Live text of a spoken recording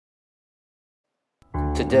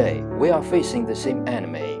Today, we are facing the same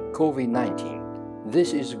enemy, COVID-19.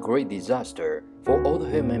 This is a great disaster for all the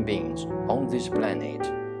human beings on this planet.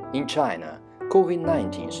 In China,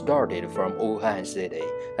 COVID-19 started from Wuhan city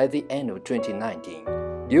at the end of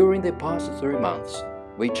 2019. During the past 3 months,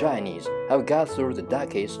 we Chinese have got through the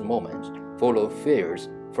darkest moments full of fears,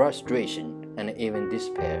 frustration, and even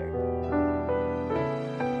despair.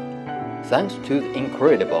 Thanks to the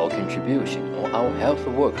incredible contribution of our health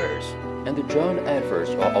workers and the joint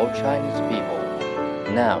efforts of all Chinese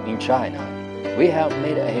people, now in China, we have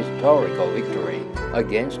made a historical victory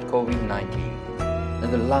against COVID-19,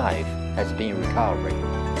 and the life has been recovering.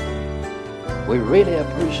 We really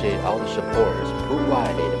appreciate all the supports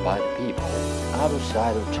provided by the people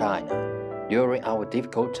outside of China during our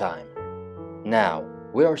difficult time. Now,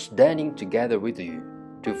 we are standing together with you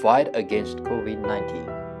to fight against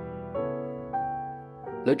COVID-19.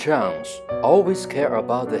 Lachance always care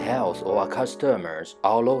about the health of our customers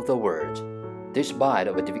all over the world. Despite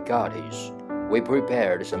of difficulties, we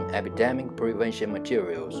prepared some epidemic prevention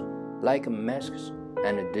materials like masks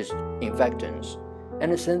and disinfectants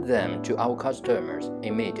and sent them to our customers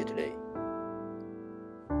immediately.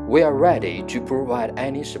 We are ready to provide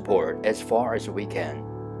any support as far as we can.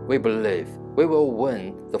 We believe we will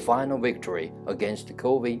win the final victory against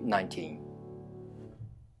COVID-19.